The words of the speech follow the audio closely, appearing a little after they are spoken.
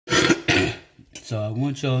So I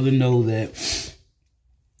want y'all to know that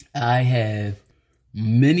I have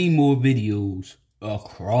many more videos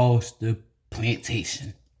across the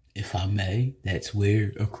plantation, if I may. That's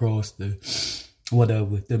where across the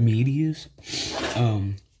whatever the medias.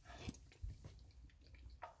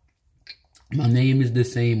 My name is the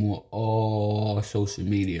same on all social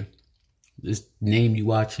media. This name you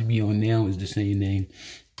watching me on now is the same name.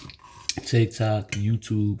 TikTok,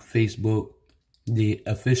 YouTube, Facebook. The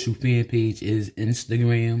official fan page is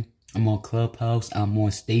Instagram. I'm on Clubhouse. I'm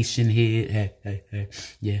on Station Head. Hey.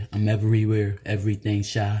 Yeah, I'm everywhere. Everything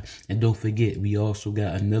Shy. And don't forget, we also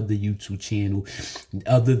got another YouTube channel.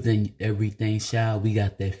 Other than Everything Shy, we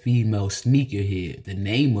got that Female Sneakerhead. The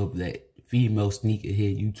name of that Female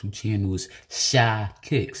Sneakerhead YouTube channel is Shy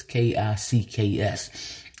Kicks.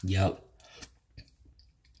 Kicks. Yup.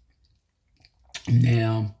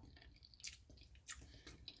 Now,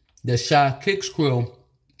 the Shy Kicks crew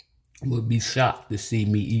would be shocked to see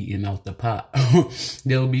me eating out the pot.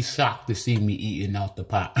 They'll be shocked to see me eating out the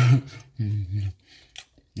pot. I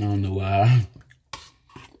don't know why.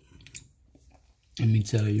 Let me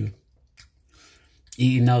tell you.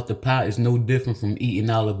 Eating out the pot is no different from eating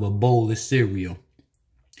out of a bowl of cereal.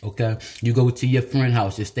 Okay? You go to your friend's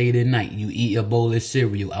house, you stay the night, you eat a bowl of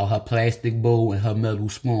cereal out her plastic bowl and her metal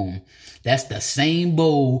spoon. That's the same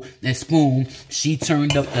bowl and spoon she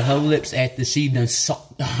turned up to her lips after she done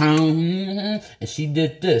sucked and she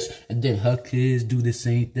did this. And then her kids do the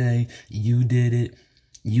same thing. You did it.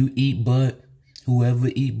 You eat butt. Whoever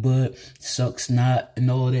eat butt, suck snot and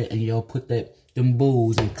all that. And y'all put them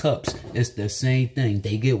bowls and cups. It's the same thing.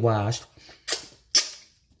 They get washed.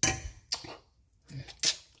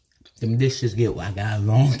 Them dishes get, I got a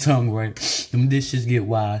long tongue, right? Them dishes get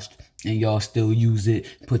washed and y'all still use it.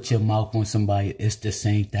 Put your mouth on somebody. It's the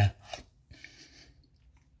same thing.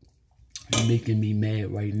 You're making me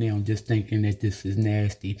mad right now just thinking that this is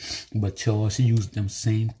nasty. But y'all use them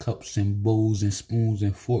same cups and bowls and spoons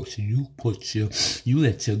and forks. You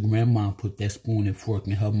let your grandma put that spoon and fork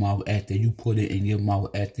in her mouth after you put it in your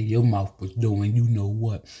mouth after your mouth was doing, you know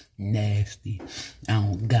what? Nasty. I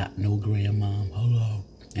don't got no grandma. Hello.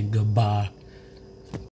 And goodbye.